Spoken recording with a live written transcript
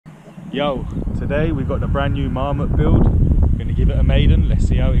Yo, today we've got the brand new Marmotte build. We're going to give it a maiden, let's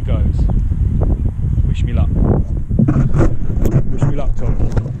see how it goes. Wish me luck. Wish me luck, Tom.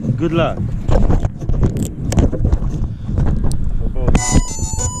 Good luck.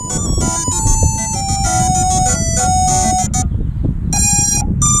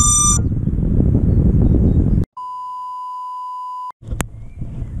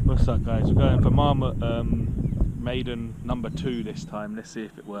 What's up, guys? We're going for Marmotte Maiden number 2 this time. Let's see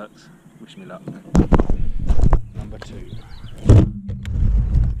if it works. Wish me luck. Number 2.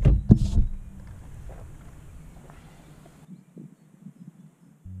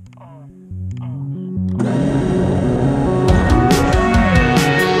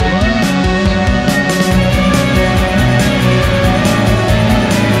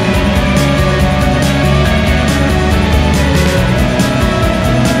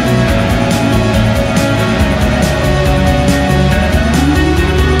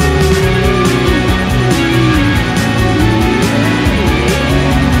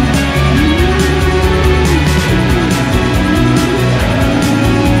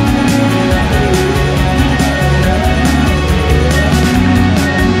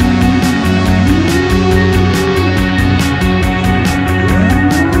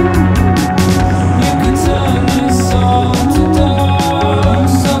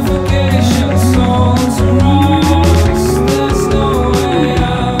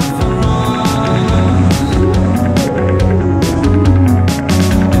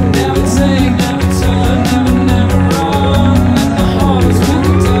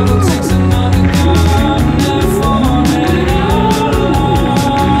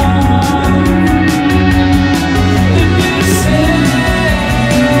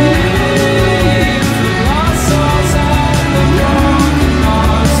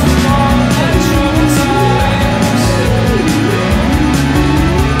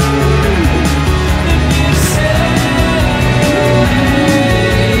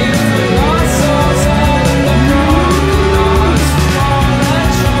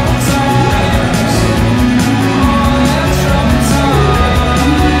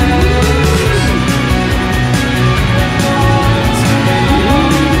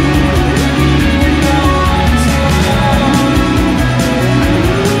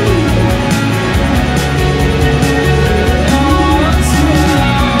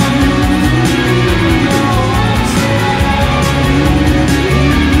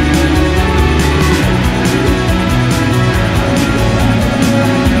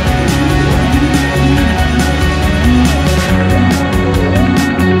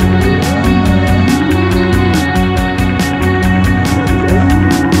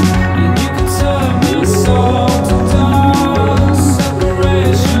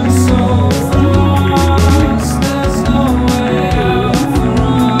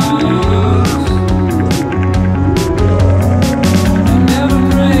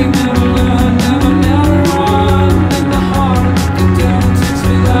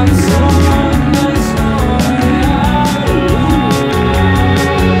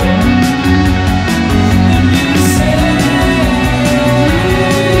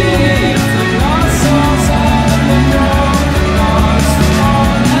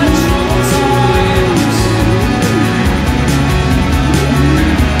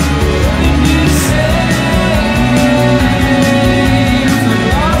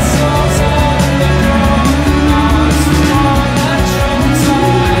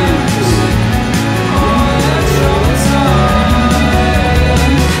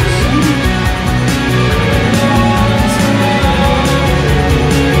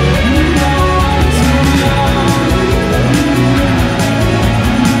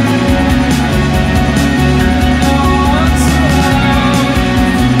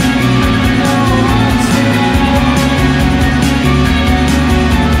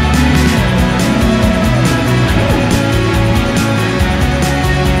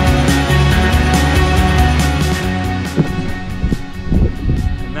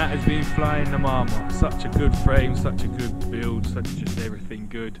 Flying the Marmotte, such a good frame, such a good build, such just everything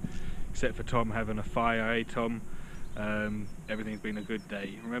good, except for Tom having a fire, eh Tom? Everything's been a good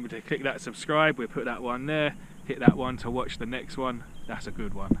day. Remember to click that subscribe, we'll put that one there, hit that one to watch the next one. That's a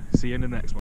good one. See you in the next one.